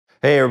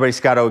Hey everybody,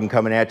 Scott Ogan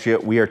coming at you.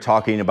 We are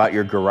talking about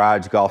your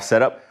garage golf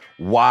setup.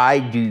 Why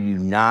do you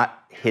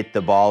not hit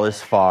the ball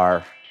as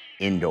far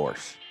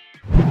indoors?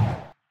 All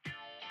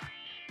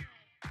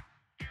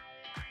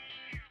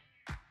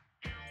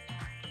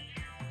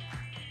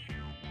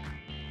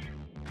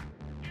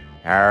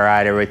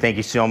right, everybody, thank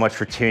you so much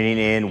for tuning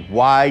in.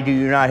 Why do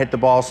you not hit the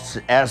ball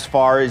as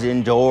far as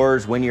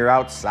indoors when you're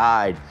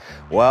outside?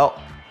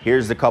 Well,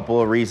 here's a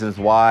couple of reasons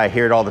why. I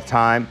hear it all the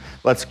time.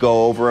 Let's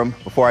go over them.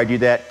 Before I do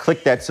that,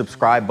 click that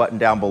subscribe button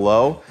down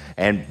below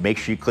and make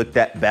sure you click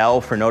that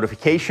bell for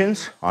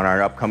notifications on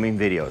our upcoming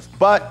videos.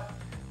 But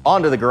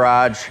onto the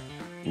garage,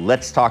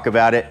 let's talk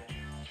about it.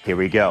 Here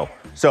we go.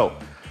 So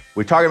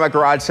we're talking about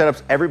garage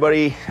setups.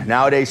 Everybody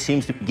nowadays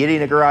seems to be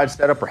getting a garage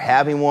setup or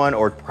having one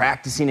or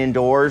practicing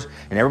indoors,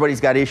 and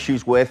everybody's got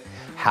issues with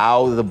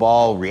how the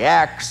ball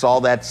reacts, all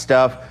that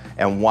stuff,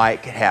 and why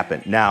it could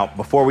happen. Now,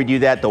 before we do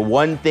that, the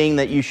one thing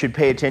that you should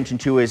pay attention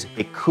to is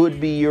it could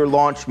be your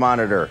launch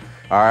monitor,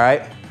 all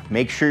right?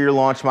 Make sure your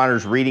launch monitor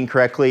is reading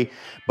correctly,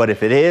 but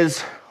if it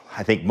is,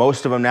 I think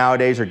most of them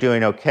nowadays are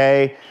doing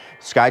okay.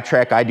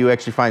 SkyTrack, I do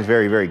actually find is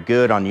very, very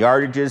good on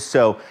yardages,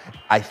 so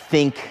I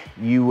think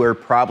you are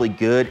probably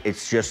good.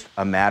 It's just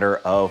a matter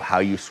of how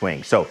you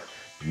swing. So,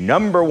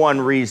 number one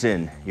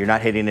reason you're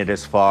not hitting it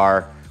as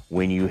far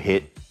when you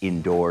hit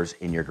indoors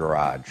in your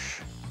garage.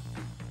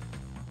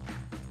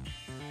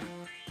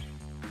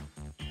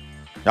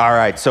 All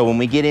right, so when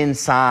we get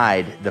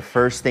inside, the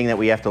first thing that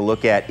we have to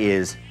look at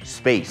is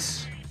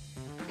space,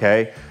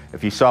 okay?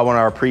 If you saw one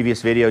of our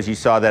previous videos, you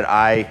saw that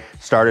I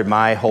started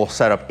my whole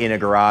setup in a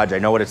garage. I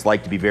know what it's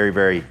like to be very,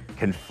 very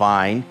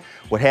confined.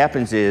 What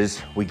happens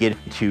is we get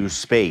into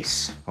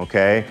space,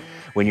 okay?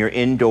 When you're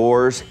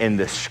indoors and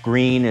the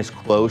screen is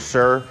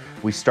closer,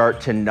 we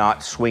start to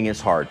not swing as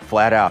hard,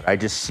 flat out. I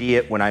just see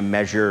it when I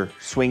measure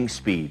swing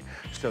speed.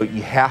 So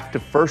you have to,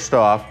 first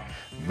off,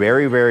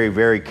 very, very,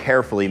 very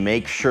carefully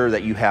make sure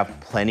that you have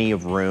plenty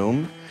of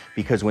room,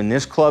 because when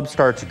this club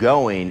starts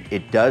going,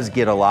 it does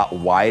get a lot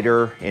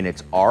wider in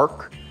its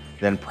arc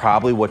than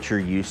probably what you're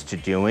used to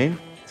doing.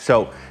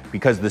 So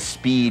because the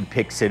speed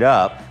picks it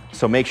up,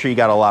 so make sure you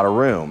got a lot of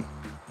room.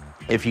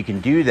 If you can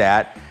do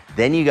that,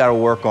 then you gotta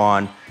work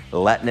on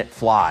letting it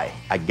fly.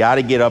 I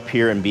gotta get up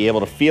here and be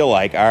able to feel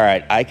like, all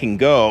right, I can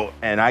go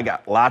and I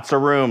got lots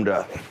of room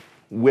to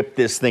whip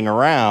this thing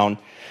around,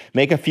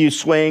 make a few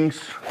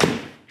swings,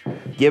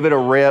 give it a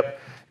rip,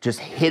 just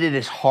hit it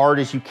as hard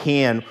as you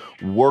can,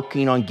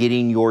 working on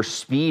getting your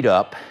speed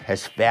up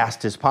as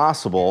fast as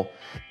possible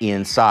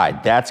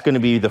inside. That's gonna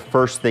be the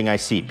first thing I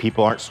see.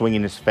 People aren't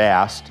swinging as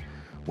fast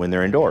when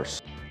they're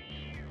indoors.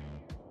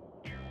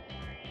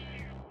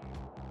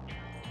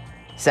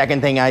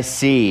 Second thing I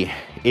see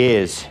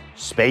is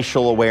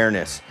spatial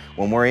awareness.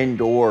 When we're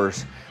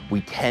indoors,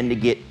 we tend to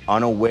get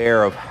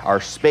unaware of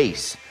our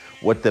space.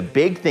 What the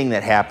big thing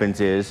that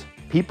happens is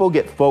people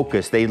get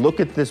focused. They look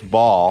at this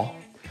ball,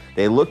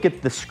 they look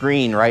at the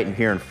screen right in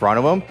here in front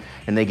of them,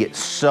 and they get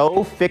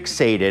so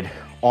fixated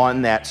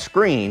on that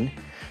screen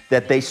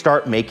that they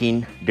start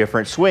making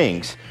different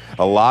swings.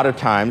 A lot of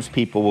times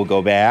people will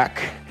go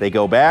back,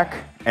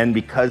 and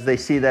because they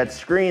see that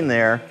screen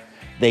there,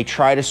 they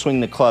try to swing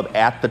the club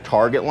at the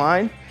target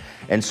line.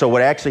 And so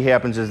what actually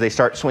happens is they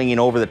start swinging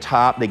over the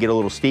top, they get a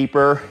little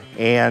steeper,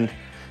 and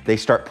they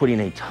start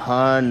putting a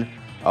ton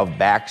of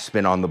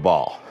backspin on the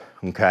ball,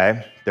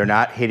 okay? They're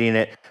not hitting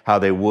it how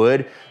they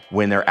would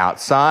when they're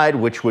outside,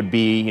 which would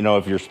be, you know,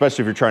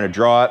 especially if you're trying to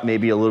draw it,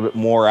 maybe a little bit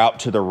more out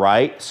to the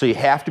right. So you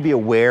have to be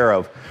aware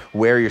of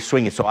where you're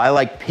swinging. So I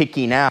like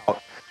picking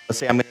out, let's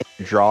say I'm gonna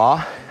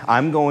draw,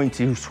 I'm going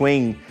to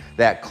swing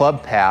that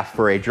club path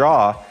for a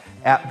draw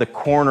at the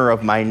corner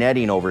of my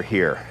netting over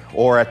here,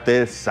 or at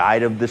the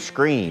side of the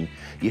screen.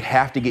 You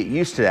have to get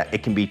used to that.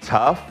 It can be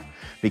tough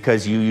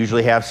because you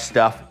usually have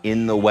stuff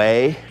in the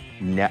way,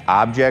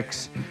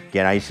 objects.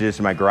 Again, I used to do this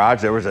in my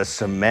garage. There was a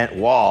cement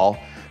wall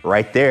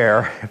right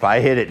there. If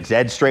I hit it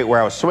dead straight where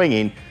I was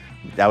swinging,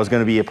 that was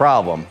gonna be a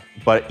problem.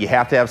 But you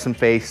have to have some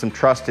faith, some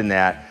trust in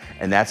that,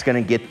 and that's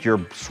gonna get your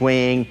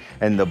swing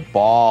and the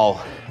ball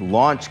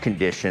launch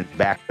condition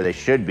back where they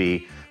should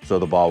be, so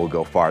the ball will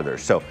go farther.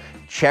 So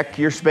check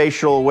your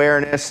spatial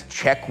awareness,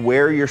 check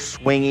where you're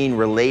swinging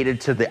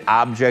related to the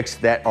objects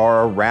that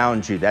are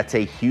around you. That's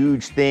a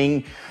huge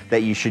thing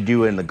that you should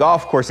do in the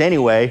golf course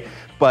anyway,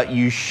 but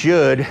you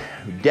should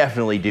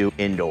definitely do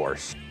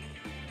indoors.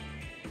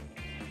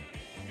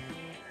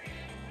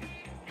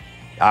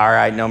 All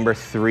right, number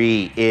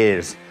 3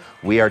 is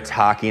we are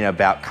talking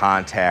about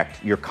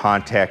contact. Your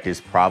contact is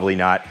probably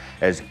not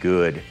as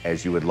good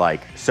as you would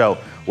like. So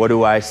what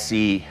do I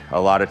see a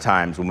lot of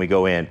times when we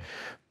go in?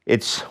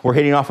 We're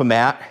hitting off a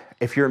mat.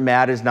 If your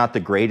mat is not the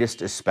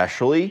greatest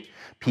especially,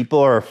 people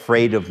are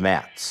afraid of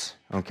mats,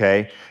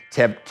 okay?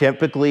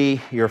 Typically,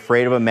 you're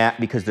afraid of a mat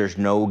because there's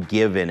no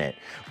give in it.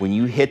 When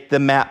you hit the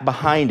mat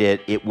behind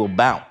it, it will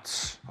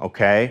bounce,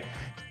 okay?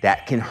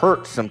 That can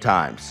hurt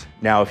sometimes.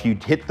 Now, if you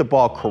hit the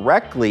ball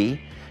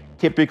correctly,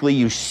 typically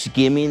you're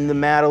skimming the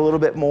mat a little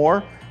bit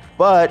more,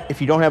 But if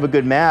you don't have a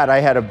good mat,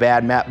 I had a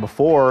bad mat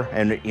before,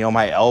 and you know,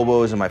 my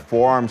elbows and my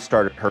forearms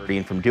started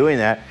hurting from doing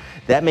that.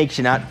 That makes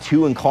you not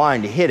too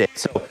inclined to hit it.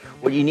 So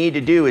what you need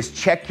to do is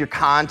check your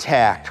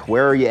contact.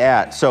 Where are you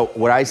at? So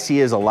what I see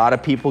is a lot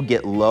of people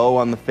get low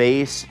on the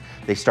face.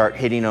 They start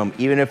hitting them,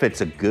 even if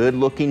it's a good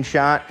looking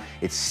shot,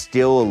 it's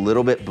still a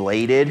little bit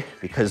bladed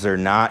because they're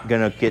not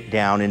gonna get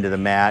down into the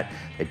mat.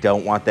 They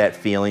don't want that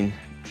feeling.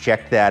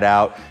 Check that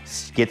out.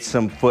 Get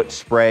some foot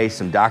spray,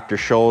 some Dr.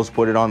 Scholl's,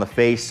 put it on the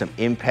face, some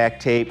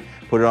impact tape,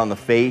 put it on the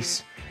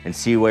face and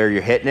see where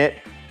you're hitting it.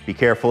 Be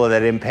careful of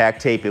that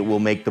impact tape. It will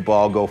make the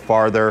ball go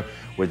farther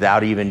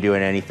without even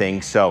doing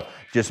anything. So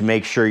just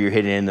make sure you're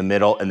hitting it in the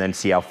middle and then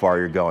see how far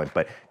you're going.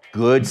 But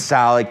good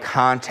solid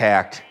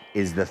contact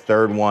is the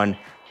third one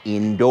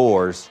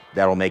indoors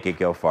that'll make it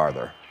go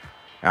farther.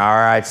 All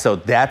right, so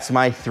that's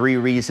my 3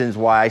 reasons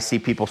why I see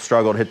people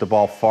struggle to hit the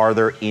ball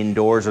farther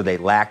indoors or they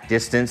lack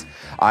distance.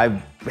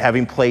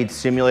 Having played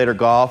simulator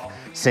golf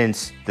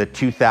since the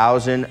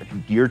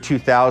year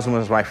 2000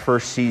 was my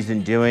first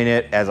season doing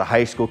it as a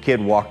high school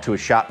kid, walked to a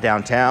shop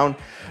downtown.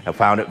 I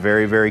found it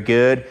very, very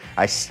good.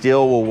 I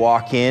still will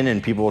walk in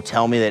and people will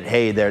tell me that,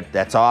 hey,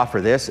 that's off or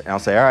this. And I'll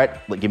say, all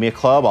right, give me a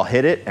club, I'll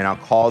hit it and I'll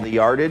call the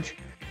yardage.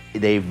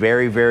 They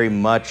very, very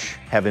much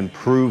have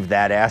improved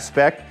that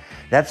aspect.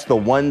 That's the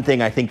one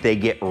thing I think they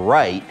get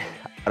right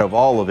out of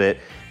all of it,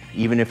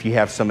 even if you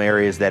have some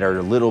areas that are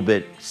a little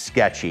bit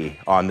sketchy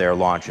on their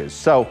launches.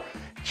 So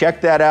check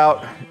that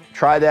out,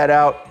 try that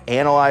out,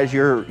 analyze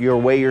your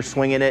way you're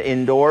swinging it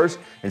indoors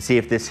and see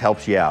if this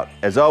helps you out.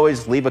 As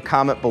always, leave a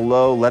comment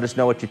below, let us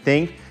know what you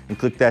think, and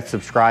click that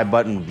subscribe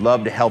button. We'd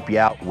love to help you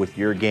out with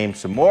your game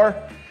some more.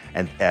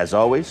 And as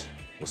always,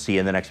 we'll see you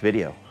in the next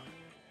video.